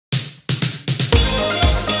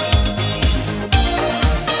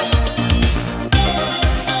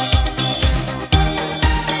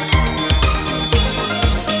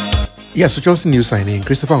Yes, so Chelsea new signing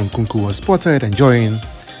Christopher Nkunku was spotted enjoying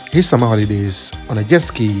his summer holidays on a jet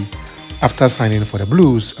ski after signing for the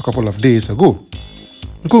Blues a couple of days ago.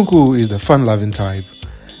 Nkunku is the fun-loving type,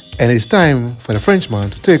 and it's time for the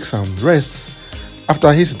Frenchman to take some rests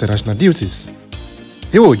after his international duties.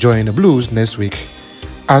 He will join the Blues next week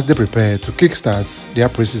as they prepare to kickstart their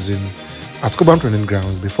preseason at Cobham training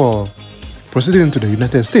grounds before proceeding to the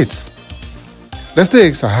United States. The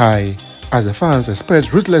stakes are high as the fans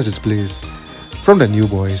expect ruthless displays from the new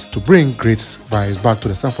boys to bring great vibes back to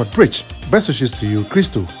the Stamford Bridge. Best wishes to you,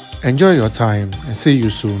 Christo. Enjoy your time and see you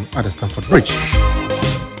soon at the Stamford Bridge.